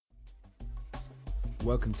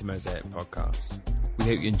Welcome to Mosaic Podcasts. We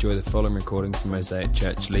hope you enjoy the following recording from Mosaic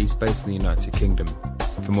Church Leeds, based in the United Kingdom.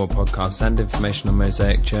 For more podcasts and information on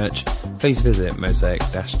Mosaic Church, please visit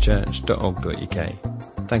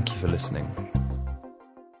mosaic-church.org.uk. Thank you for listening.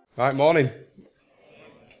 Right, morning.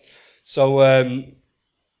 So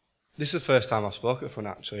this is the first time I've spoken at front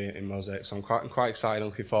actually in Mosaic, so I'm quite excited and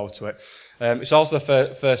looking forward to it. It's also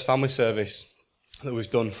the first family service that we've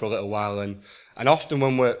done for a little while, and often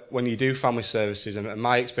when you do family services, and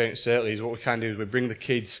my experience certainly is what we kind of do is we bring the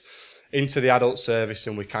kids into the adult service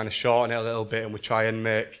and we kind of shorten it a little bit and we try and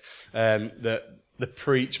make the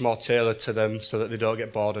preach more tailored to them so that they don't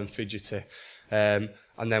get bored and fidgety. And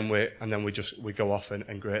then we go off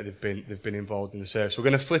and great, they've been involved in the service. We're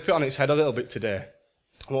going to flip it on its head a little bit today.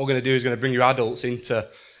 And what we're going to do is going to bring you adults into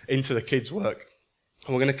the kids' work,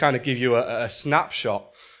 and we're going to kind of give you a snapshot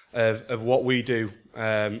of what we do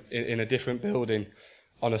in a different building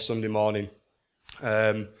on a Sunday morning.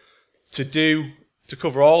 To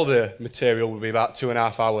cover all the material will be about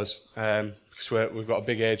 2.5 hours, because we've got a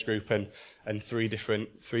big age group and three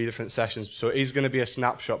different sessions. So it is going to be a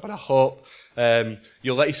snapshot, but I hope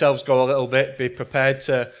you'll let yourselves go a little bit. Be prepared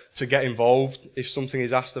to get involved. If something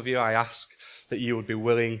is asked of you, I ask that you would be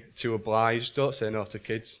willing to oblige. Don't say no to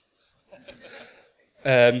kids.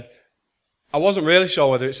 I wasn't really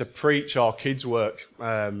sure whether it's a preach or kids work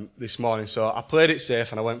this morning, so I played it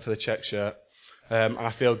safe and I went for the check shirt. And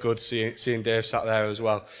I feel good seeing Dave sat there as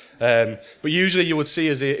well. But usually you would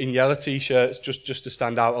see us in yellow t-shirts just to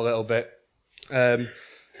stand out a little bit. And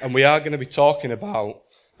we are going to be talking about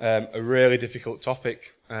a really difficult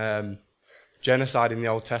topic, genocide in the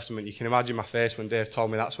Old Testament. You can imagine my face when Dave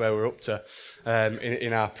told me that's where we're up to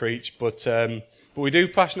in our preach. But we do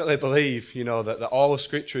passionately believe, that all of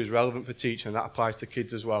Scripture is relevant for teaching, and that applies to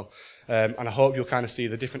kids as well. And I hope you'll kind of see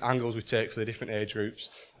the different angles we take for the different age groups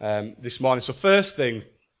this morning. So first thing,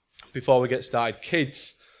 before we get started,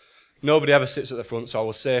 kids, nobody ever sits at the front, so I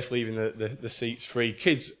was safe leaving the seats free.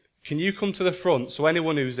 Kids, can you come to the front? So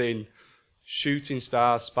anyone who's in shooting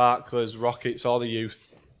stars, sparklers, rockets, all the youth,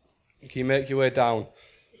 can you make your way down,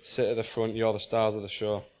 sit at the front, you're the stars of the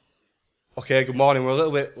show. Okay, good morning. We're a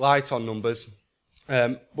little bit light on numbers.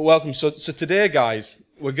 But welcome. So today, guys,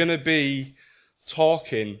 we're going to be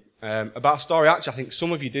talking about a story. Actually, I think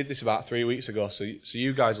some of you did this about 3 weeks ago, so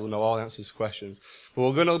you guys will know all the answers to questions. But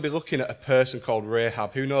we're going to be looking at a person called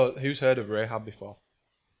Rahab. Who's heard of Rahab before?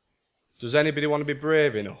 Does anybody want to be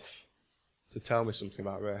brave enough to tell me something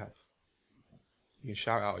about Rahab? You can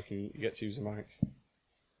shout out. You get to use the mic.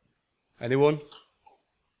 Anyone?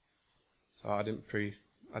 So I didn't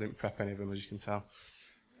prep any of them, as you can tell.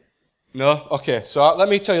 No? Okay, so let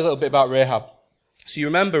me tell you a little bit about Rahab. So you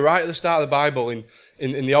remember right at the start of the Bible, in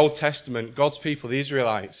the Old Testament, God's people, the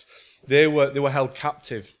Israelites, they were held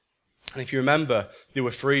captive. And if you remember, they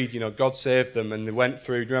were freed, God saved them and they went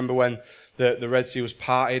through. Do you remember when the Red Sea was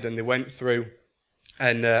parted and they went through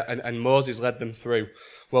and Moses led them through?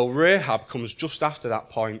 Well, Rahab comes just after that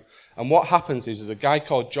point. And what happens is there's a guy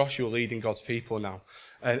called Joshua leading God's people now.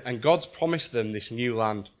 And God's promised them this new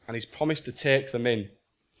land, and he's promised to take them in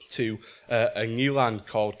to a new land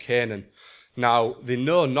called Canaan. Now, they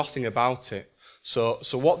know nothing about it. So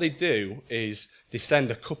what they do is they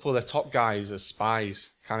send a couple of their top guys as spies,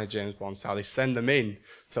 kind of James Bond style. They send them in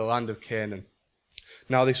to the land of Canaan.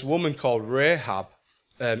 Now, this woman called Rahab,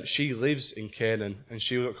 she lives in Canaan, and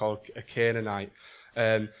she was called a Canaanite.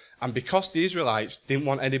 And because the Israelites didn't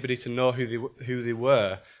want anybody to know who they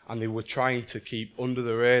were, and they were trying to keep under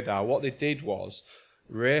the radar, what they did was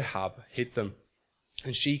Rahab hid them.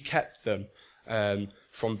 And she kept them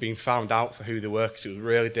from being found out for who they were, because it was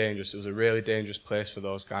really dangerous. It was a really dangerous place for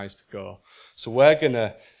those guys to go. So we're going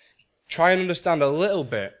to try and understand a little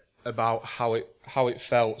bit about how it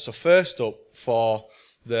felt. So first up, for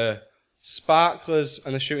the sparklers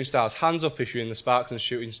and the shooting stars, hands up if you're in the sparklers and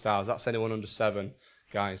shooting stars. That's anyone under 7,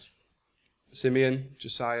 guys. Simeon,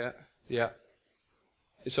 Josiah, yeah.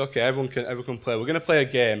 It's okay, everyone can play. We're going to play a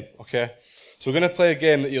game, okay? So we're going to play a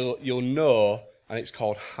game that you'll know, and it's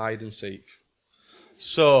called hide and seek.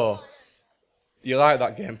 So, you like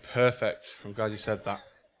that game? Perfect. I'm glad you said that.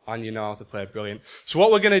 And you know how to play. Brilliant. So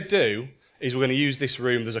what we're going to do is we're going to use this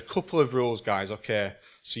room. There's a couple of rules, guys, okay?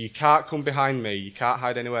 So you can't come behind me, you can't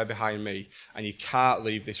hide anywhere behind me, and you can't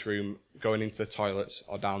leave this room going into the toilets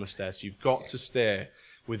or down the stairs. You've got to stay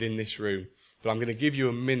within this room. But I'm going to give you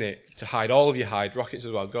a minute to hide. All of you hide. Rockets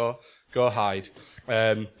as well. Go hide.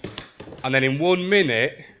 And then in 1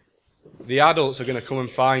 minute, the adults are going to come and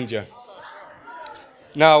find you.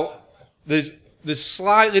 Now, there's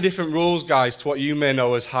slightly different rules, guys, to what you may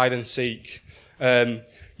know as hide and seek.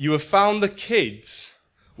 You have found the kids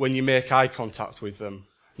when you make eye contact with them,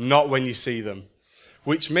 not when you see them.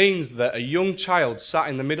 Which means that a young child sat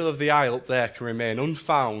in the middle of the aisle up there can remain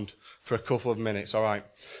unfound for a couple of minutes, alright?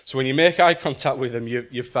 So when you make eye contact with them,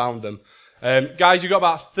 you've found them. Guys, you've got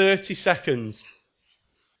about 30 seconds.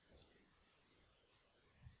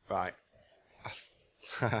 Right.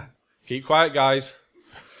 Keep quiet, guys.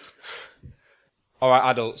 Alright,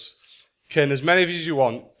 adults. Can as many of you as you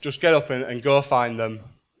want, just get up and go find them.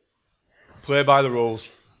 Play by the rules.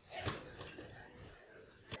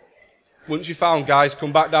 Once you're found, guys,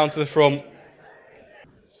 come back down to the front.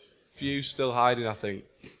 Few still hiding, I think.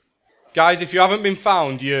 Guys, if you haven't been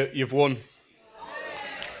found, you've won.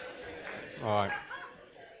 Alright.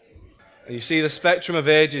 And you see the spectrum of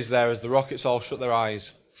ages there as the rockets all shut their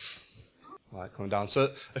eyes. Alright, coming down.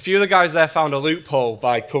 So a few of the guys there found a loophole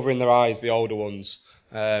by covering their eyes, the older ones,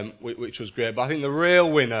 which was great. But I think the real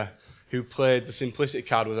winner who played the simplicity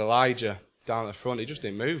card was Elijah down at the front. He just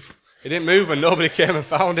didn't move. He didn't move and nobody came and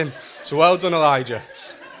found him. So well done, Elijah.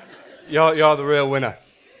 You're the real winner.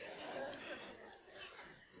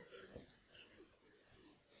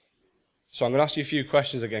 So I'm going to ask you a few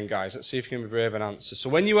questions again, guys. Let's see if you can be brave and answer. So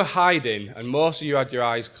when you were hiding and most of you had your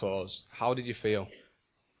eyes closed, how did you feel?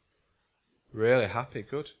 Really happy,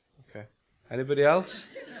 good. Okay. Anybody else?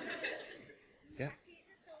 Yeah.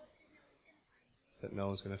 That no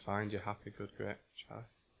one's going to find you. Happy, good, great. Charlie.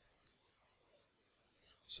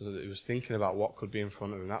 So that he was thinking about what could be in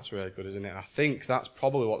front of him. That's really good, isn't it? I think that's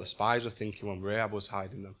probably what the spies were thinking when Rahab was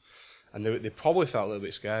hiding them. And they probably felt a little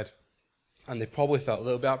bit scared. And they probably felt a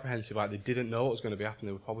little bit apprehensive, like they didn't know what was going to be happening.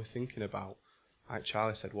 They were probably thinking about, like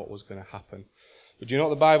Charlie said, what was going to happen. But do you know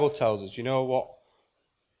what the Bible tells us? Do you know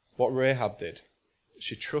what Rahab did?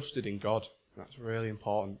 She trusted in God. That's really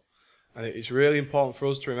important. And it's really important for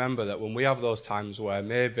us to remember that when we have those times where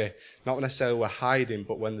maybe, not necessarily we're hiding,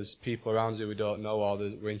 but when there's people around us we don't know, or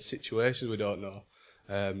we're in situations we don't know,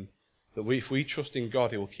 that if we trust in God,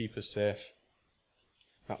 He will keep us safe.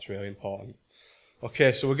 That's really important.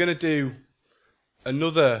 Okay, so we're going to do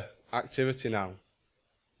another activity now,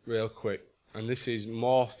 real quick. And this is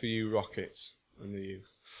more for you Rockets and the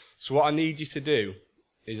youth. So what I need you to do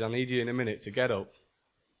is I need you in a minute to get up.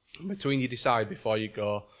 Between you decide before you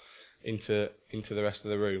go into the rest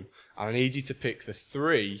of the room. And I need you to pick the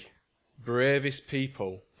 3 bravest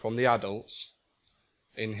people from the adults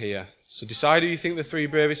in here. So decide who you think the 3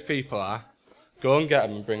 bravest people are. Go and get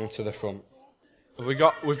them and bring them to the front. We've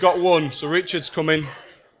got one. So Richard's coming.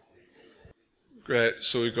 Great.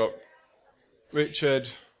 So we've got Richard,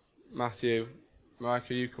 Matthew, Mike,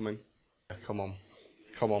 are you coming? Come on.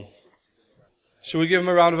 Shall we give them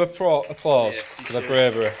a round of applause for their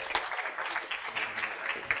bravery?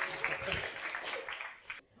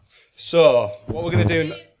 So, what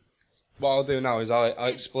I'll do now is I'll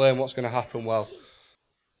explain what's going to happen well.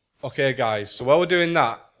 Okay, guys, so while we're doing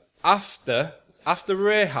that, after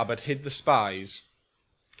Rahab had hid the spies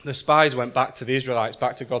went back to the Israelites,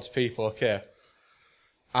 back to God's people, okay?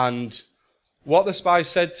 And what the spies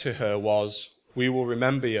said to her was, we will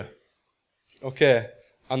remember you. Okay?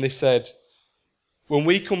 And they said, when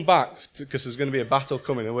we come back, because there's going to be a battle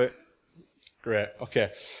coming, great,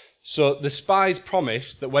 okay. So the spies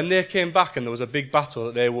promised that when they came back and there was a big battle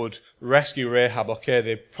that they would rescue Rahab, okay?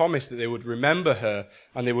 They promised that they would remember her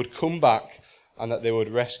and they would come back and that they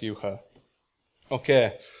would rescue her.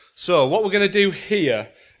 Okay, so what we're going to do here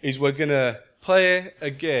is we're going to play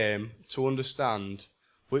a game to understand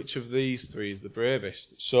which of these 3 is the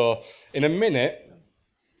bravest. So in a minute,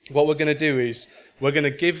 what we're going to do is we're going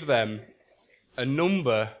to give them a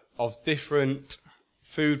number of different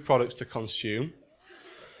food products to consume.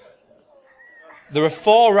 There are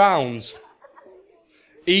 4 rounds.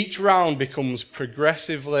 Each round becomes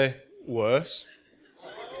progressively worse.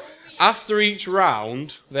 After each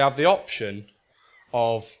round, they have the option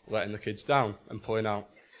of letting the kids down and pulling out.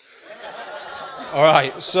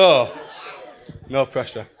 Alright, so, no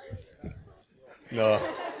pressure. No.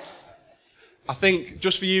 I think,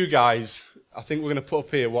 just for you guys, I think we're going to put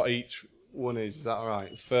up here what each one is. Is that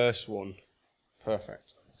alright? First one.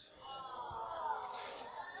 Perfect.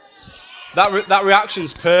 That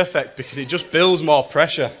reaction's perfect because it just builds more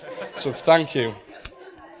pressure. So thank you.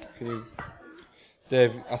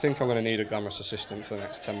 Dave, I think I'm going to need a glamorous assistant for the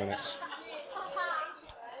next 10 minutes.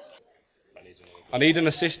 I need an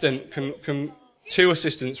assistant. Can 2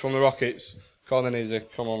 assistants from the Rockets? Colin and Izzy,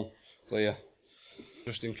 come on, Leah.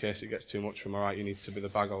 Just in case it gets too much from alright, you need to be the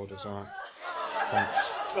bag holders, alright. Thanks.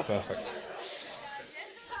 Perfect.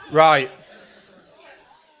 Right.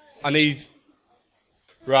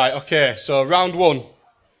 Right, okay, so round 1.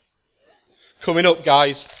 Coming up,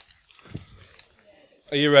 guys.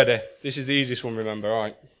 Are you ready? This is the easiest one, remember,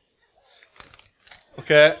 alright.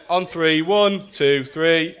 Okay, on 3. 1, 2,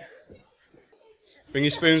 3. Bring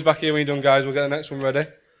your spoons back here when you're done, guys. We'll get the next one ready.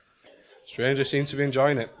 Strangers seem to be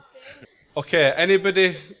enjoying it. Okay,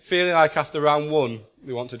 anybody feeling like after round 1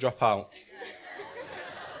 they want to drop out?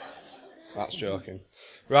 That's joking.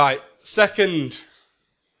 Right, second.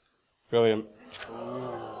 Brilliant.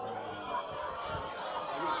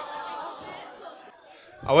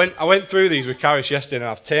 I went through these with Carish yesterday and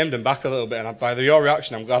I've tamed them back a little bit, and by your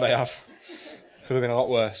reaction I'm glad I have. Could have been a lot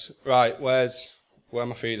worse. Right, where are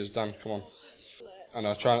my feeders, Dan? Come on. I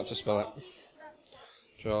know, try not to spell it.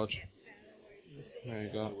 George. There you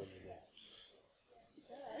go.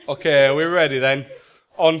 Okay, are we ready then?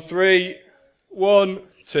 On 3. 1,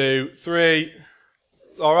 2, 3.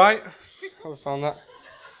 Alright? Have I found that?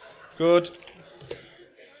 Good.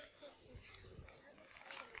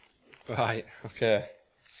 Right, okay.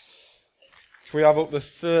 Can we have up the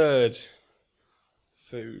third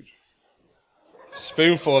food?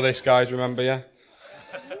 Spoonful of this, guys, remember, yeah?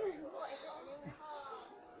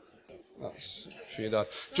 That's for your dad.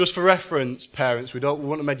 Just for reference, parents, we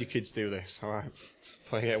wouldn't have made your kids do this, alright?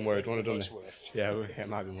 Probably getting worried, wouldn't have done this. Worse. Yeah, it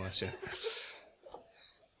might be worse, yeah.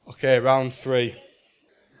 Okay, round 3.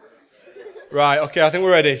 Right, okay, I think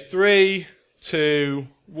we're ready. 3, 2,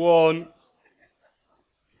 1.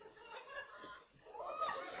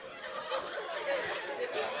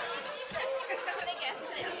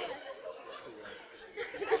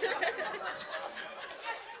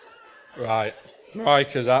 Right.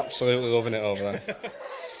 Marika's absolutely loving it over there.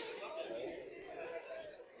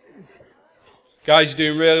 Guys, you're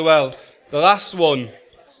doing really well. The last one.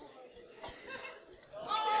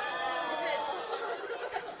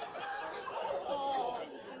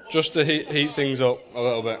 Just to heat things up a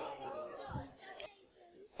little bit.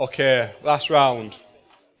 Okay, last round.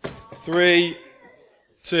 3,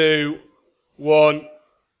 2, 1.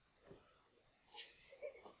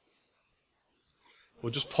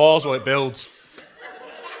 We'll just pause while it builds.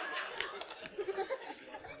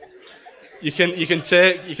 You can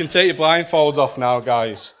take your blindfolds off now,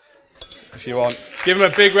 guys, if you want. Give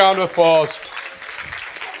them a big round of applause.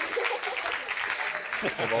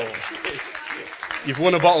 You've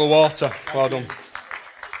won a bottle of water. Well done.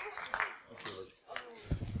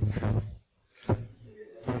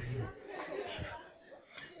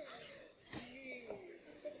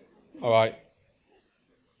 All right.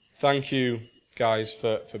 Thank you, guys,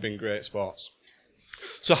 for being great sports.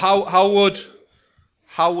 So how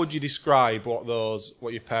would you describe what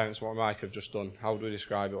your parents, what Mike have just done? How would we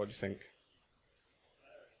describe it? What do you think?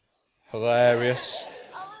 Hilarious.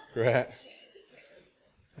 Great.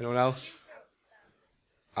 Anyone else?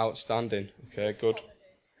 Outstanding. Okay, good.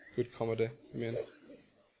 Good comedy. I mean.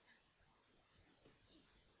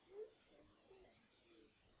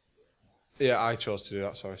 Yeah, I chose to do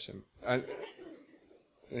that. Sorry, Sim. And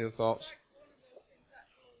any other thoughts?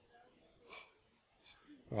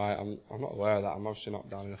 Right, I'm not aware of that. I'm obviously not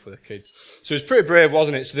down enough with the kids. So it was pretty brave,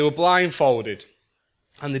 wasn't it? So they were blindfolded,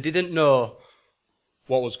 and they didn't know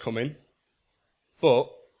what was coming, but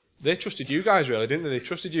they trusted you guys, really, didn't they? They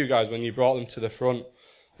trusted you guys when you brought them to the front.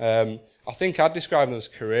 I think I'd describe them as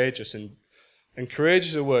courageous, and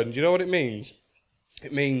courageous is a word. And do you know what it means?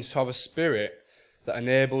 It means to have a spirit that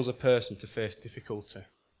enables a person to face difficulty.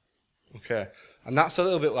 Okay. And that's a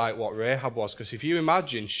little bit like what Rahab was, because if you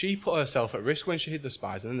imagine, she put herself at risk when she hid the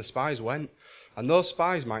spies, and then the spies went. And those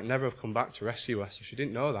spies might never have come back to rescue her, so she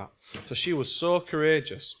didn't know that. So she was so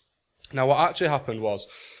courageous. Now what actually happened was,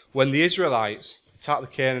 when the Israelites attacked the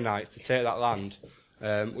Canaanites to take that land,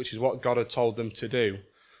 which is what God had told them to do,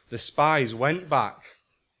 the spies went back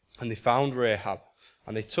and they found Rahab,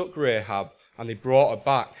 and they took Rahab and they brought her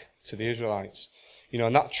back to the Israelites.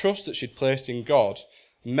 And that trust that she'd placed in God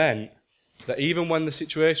meant that even when the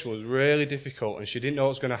situation was really difficult and she didn't know what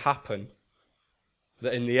was going to happen,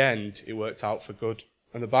 that in the end it worked out for good.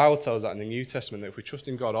 And the Bible tells that in the New Testament, that if we trust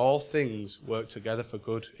in God, all things work together for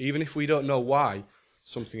good. Even if we don't know why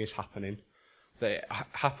something is happening, that it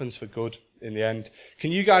happens for good in the end.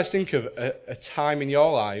 Can you guys think of a time in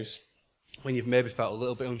your lives when you've maybe felt a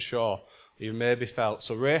little bit unsure? You've maybe felt,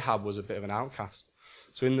 so Rahab was a bit of an outcast.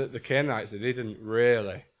 So in the Canaanites, they didn't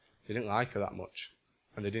like her that much.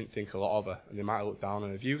 And they didn't think a lot of her, and they might have looked down on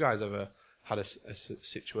her. Have you guys ever had a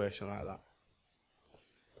situation like that?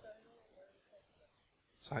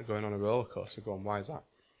 It's like going on a roller coaster. Go on, why is that?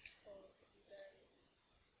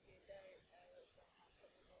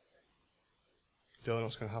 You don't know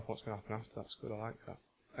what's going to happen after. That's good, I like that.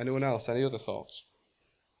 Anyone else? Any other thoughts?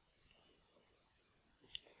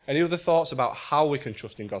 Any other thoughts about how we can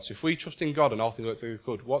trust in God? So if we trust in God and all things work together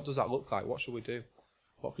good, what does that look like? What should we do?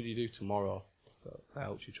 What could you do tomorrow that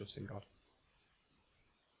helps you trust in God?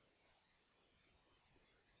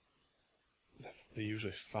 They're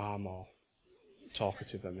usually far more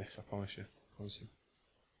talkative than this, I promise you. Not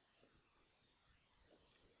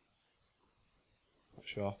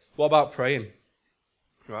sure. What about praying?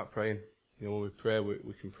 When we pray,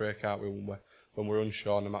 we can pray, can't we? When we're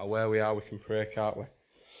unsure, no matter where we are, we can pray, can't we? Do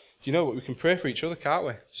you know what? We can pray for each other, can't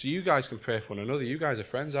we? So you guys can pray for one another. You guys are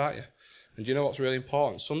friends, aren't you? And do you know what's really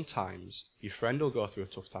important? Sometimes your friend will go through a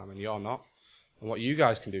tough time and you're not. And what you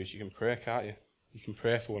guys can do is you can pray, can't you? You can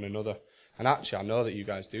pray for one another. And actually, I know that you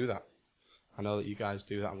guys do that. And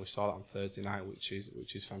we saw that on Thursday night, which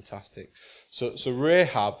is fantastic. So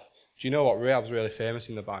Rahab, do you know what? Rahab's really famous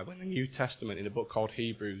in the Bible. In the New Testament, in a book called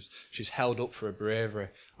Hebrews, she's held up for her bravery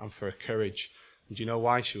and for her courage. And do you know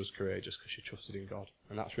why she was courageous? Because she trusted in God.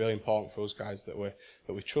 And that's really important for us guys, that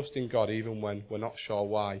we trust in God even when we're not sure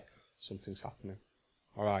why something's happening.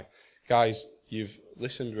 All right, guys, you've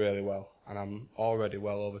listened really well, and I'm already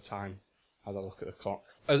well over time as I look at the clock.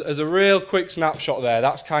 As a real quick snapshot there,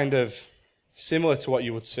 that's kind of similar to what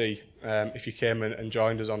you would see if you came and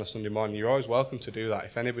joined us on a Sunday morning. You're always welcome to do that.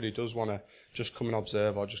 If anybody does want to just come and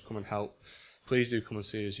observe or just come and help, please do come and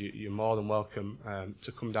see us. You're more than welcome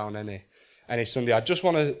to come down any Sunday. I just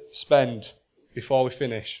want to spend, before we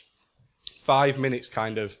finish, 5 minutes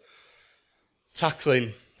kind of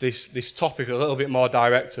tackling this topic a little bit more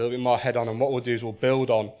direct, a little bit more head-on, and what we'll do is we'll build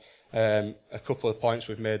on a couple of points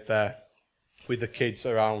we've made there with the kids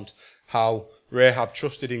around how Rahab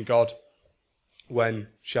trusted in God when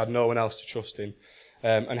she had no one else to trust in,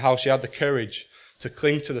 and how she had the courage to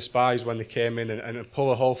cling to the spies when they came in and pull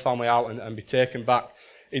her whole family out and be taken back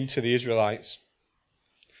into the Israelites.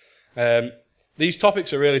 These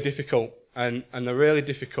topics are really difficult, and they're really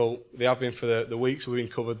difficult. They have been for the weeks we've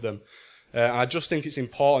been covered them. I just think it's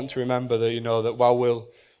important to remember that that while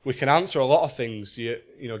we can answer a lot of things,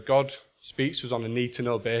 God speaks to us on a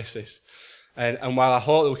need-to-know basis. And while I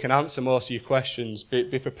hope that we can answer most of your questions,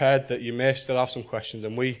 be prepared that you may still have some questions,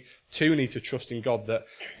 and we too need to trust in God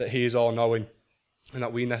that He is all-knowing, and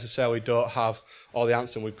that we necessarily don't have all the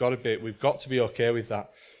answers. We've got to be okay with that.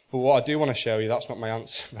 But what I do want to share with you, that's not my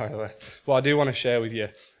answer, by the way. What I do want to share with you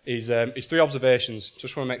is 3 observations.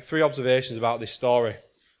 Just want to make 3 observations about this story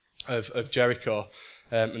of Jericho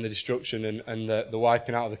and the destruction and the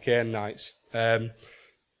wiping out of the Canaanites.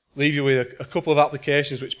 Leave you with a couple of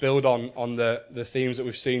applications which build on the themes that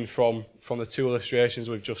we've seen from the 2 illustrations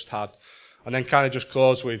we've just had, and then kind of just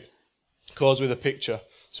close with a picture.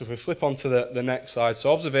 So if we flip on to the next slide.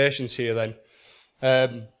 So observations here then.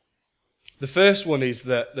 The first one is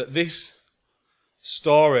that this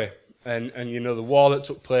story and the war that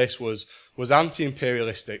took place was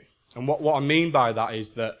anti-imperialistic. And what I mean by that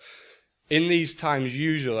is that in these times,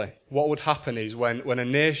 usually, what would happen is when a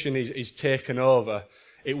nation is taken over,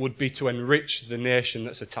 it would be to enrich the nation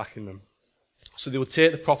that's attacking them. So they would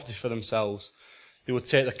take the property for themselves. They would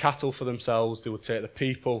take the cattle for themselves. They would take the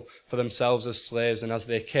people for themselves as slaves. And as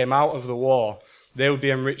they came out of the war, they would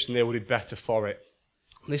be enriched and they would be better for it.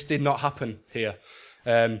 This did not happen here.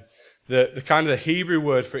 The kind of the Hebrew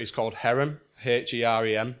word for it is called herem,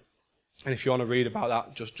 H-E-R-E-M. And if you want to read about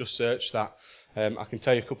that, just search that. I can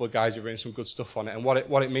tell you a couple of guys who've written some good stuff on it. And what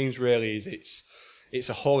it means really is it's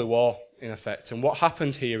a holy war in effect. And what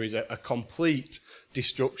happened here is a complete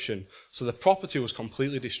destruction. So the property was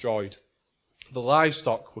completely destroyed. The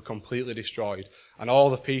livestock were completely destroyed. And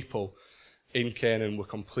all the people in Canaan were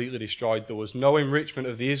completely destroyed. There was no enrichment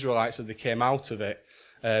of the Israelites as they came out of it.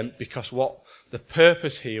 Because what the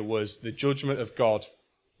purpose here was the judgment of God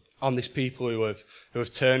on this people who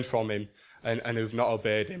have turned from Him and who've not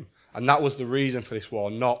obeyed Him. And that was the reason for this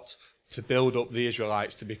war, not to build up the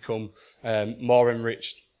Israelites to become more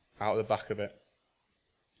enriched out of the back of it.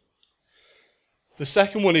 The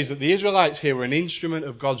second one is that the Israelites here were an instrument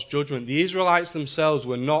of God's judgment. The Israelites themselves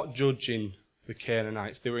were not judging the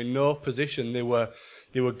Canaanites. They were in no position. They were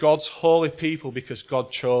God's holy people because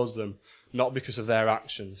God chose them, not because of their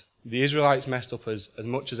actions. The Israelites messed up as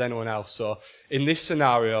much as anyone else. So in this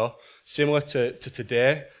scenario, similar to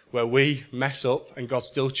today, where we mess up and God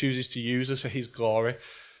still chooses to use us for His glory,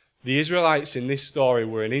 the Israelites in this story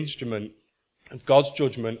were an instrument of God's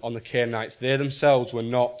judgment on the Canaanites. They themselves were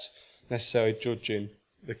not necessarily judging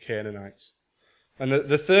the Canaanites. And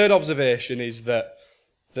the third observation is that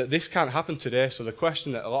this can't happen today. So the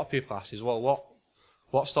question that a lot of people ask is, well,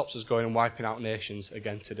 what stops us going and wiping out nations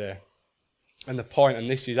again today? And the point, and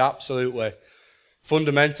this is absolutely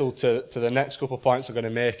fundamental to the next couple of points I'm going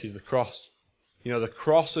to make, is the cross. The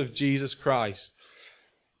cross of Jesus Christ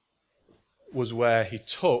was where He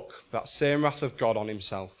took that same wrath of God on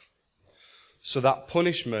Himself. So that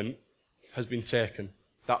punishment has been taken.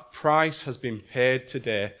 That price has been paid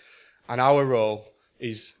today, and our role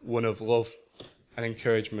is one of love and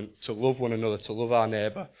encouragement, to love one another, to love our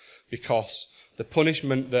neighbour, because the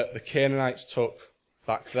punishment that the Canaanites took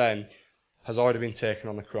back then has already been taken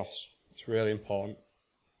on the cross. It's really important.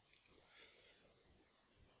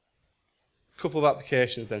 A couple of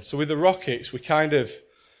applications then. So with the rockets, we kind of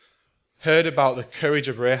heard about the courage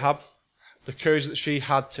of Rahab, the courage that she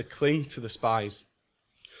had to cling to the spies.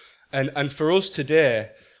 And for us today,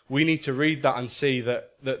 we need to read that and see that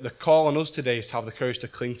the call on us today is to have the courage to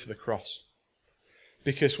cling to the cross.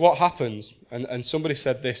 Because what happens, and somebody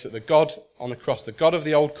said this, that the God on the cross, the God of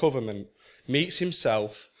the old covenant, meets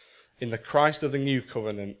himself in the Christ of the new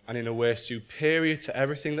covenant, and in a way superior to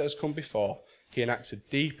everything that has come before, he enacts a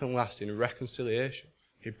deep and lasting reconciliation.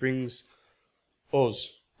 He brings us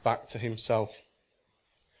back to himself.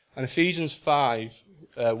 And Ephesians verse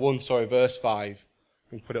 5,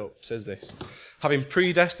 we can put it up, says this: having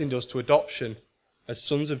predestined us to adoption as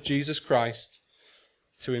sons of Jesus Christ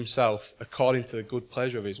to himself, according to the good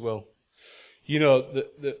pleasure of his will. You know,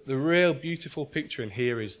 the real beautiful picture in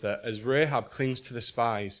here is that as Rahab clings to the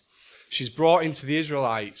spies, she's brought into the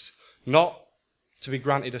Israelites not to be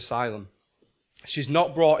granted asylum. She's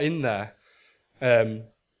not brought in there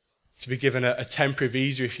to be given a temporary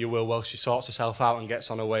visa, if you will, while she sorts herself out and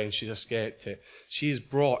gets on her way and she's escaped it. She is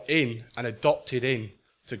brought in and adopted in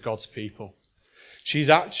to God's people.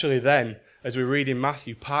 She's actually then, as we read in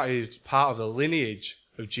Matthew, part of the lineage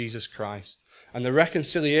of Jesus Christ. And the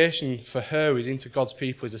reconciliation for her is into God's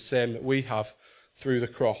people is the same that we have through the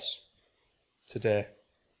cross today.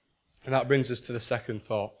 And that brings us to the second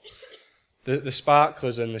thought. The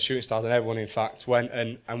sparklers and the shooting stars and everyone, in fact, went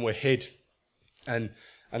and were hid. And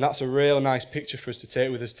that's a real nice picture for us to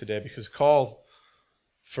take with us today, because the call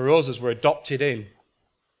for us as we're adopted in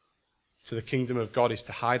to the kingdom of God is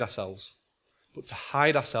to hide ourselves. But to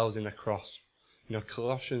hide ourselves in the cross. You know,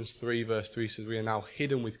 Colossians 3 verse 3 says we are now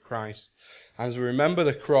hidden with Christ. And as we remember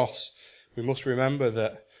the cross, we must remember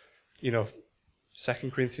that,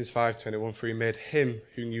 2 Corinthians 5:21, for he made him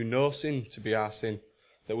who knew no sin to be our sin,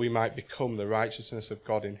 that we might become the righteousness of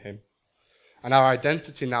God in him. And our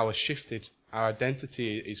identity now has shifted. Our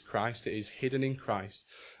identity is Christ. It is hidden in Christ.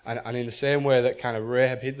 And in the same way that kind of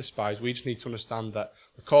Rahab hid the spies, we just need to understand that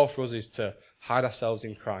the call for us is to hide ourselves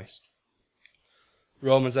in Christ.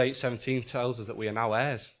 Romans 8:17 tells us that we are now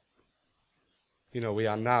heirs. We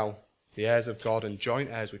are now the heirs of God and joint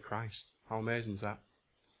heirs with Christ. How amazing is that?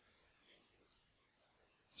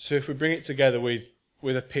 So if we bring it together with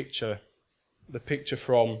a picture, the picture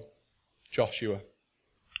from Joshua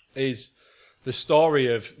is the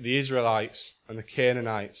story of the Israelites and the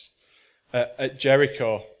Canaanites at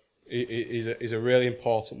Jericho is a really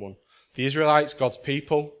important one. The Israelites, God's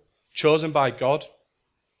people, chosen by God,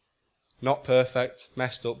 not perfect,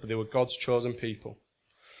 messed up, but they were God's chosen people.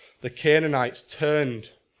 The Canaanites turned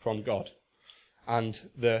from God, and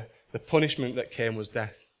the punishment that came was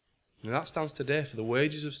death. And that stands today, for the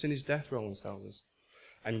wages of sin is death, Romans tells us.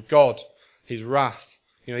 And God, his wrath,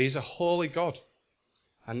 he's a holy God.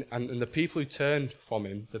 And the people who turned from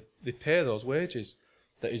him, they pay those wages.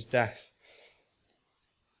 That is death.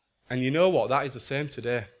 And you know what? That is the same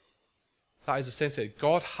today. That is the same today.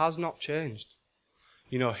 God has not changed.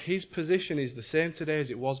 His position is the same today as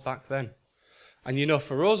it was back then. And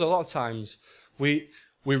for us, a lot of times, we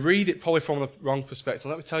read it probably from the wrong perspective.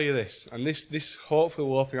 Let me tell you this, and this hopefully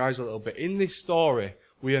will open your eyes a little bit. In this story,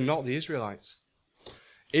 we are not the Israelites.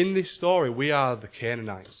 In this story, we are the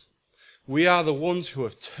Canaanites. We are the ones who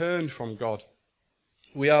have turned from God.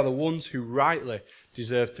 We are the ones who rightly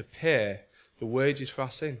deserve to pay the wages for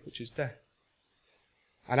our sin, which is death.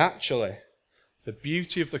 And actually, the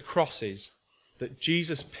beauty of the cross is that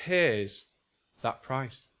Jesus pays that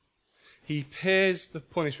price. He pays the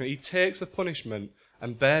punishment. He takes the punishment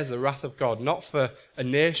and bears the wrath of God, not for a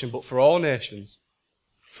nation, but for all nations,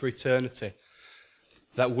 for eternity,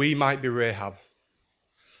 that we might be Rahab.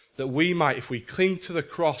 That we might, if we cling to the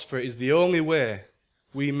cross, for it is the only way,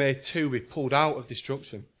 we may too be pulled out of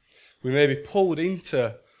destruction. We may be pulled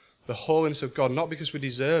into the holiness of God, not because we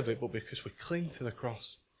deserve it, but because we cling to the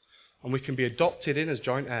cross. And we can be adopted in as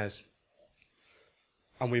joint heirs.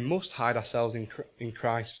 And we must hide ourselves in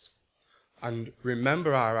Christ and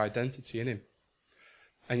remember our identity in him.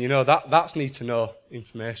 And that's need to know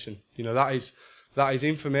information. That is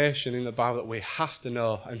information in the Bible that we have to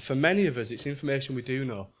know. And for many of us, it's information we do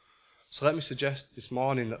know. So let me suggest this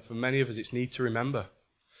morning that for many of us, it's need to remember.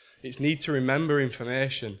 It's need to remember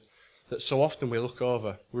information that so often we look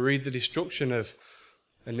over. We read the destruction of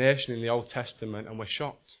a nation in the Old Testament and we're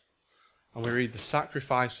shocked. And we read the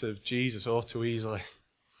sacrifice of Jesus oh too easily.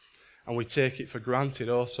 And we take it for granted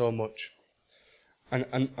oh so much.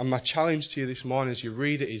 And my challenge to you this morning as you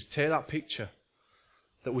read it is take that picture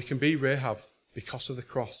that we can be Rahab because of the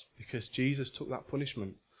cross, because Jesus took that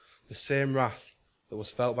punishment. The same wrath that was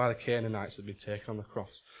felt by the Canaanites had been taken on the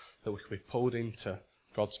cross, that we could be pulled into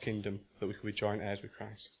God's kingdom, that we could be joint heirs with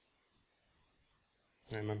Christ.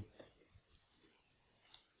 Amen.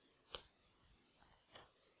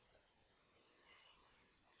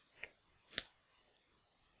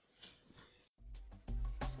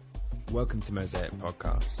 Welcome to Mosaic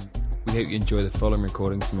Podcasts. We hope you enjoy the following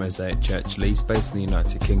recording from Mosaic Church Leeds, based in the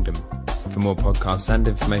United Kingdom. For more podcasts and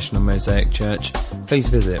information on Mosaic Church, please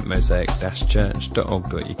visit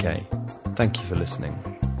mosaic-church.org.uk. Thank you for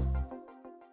listening.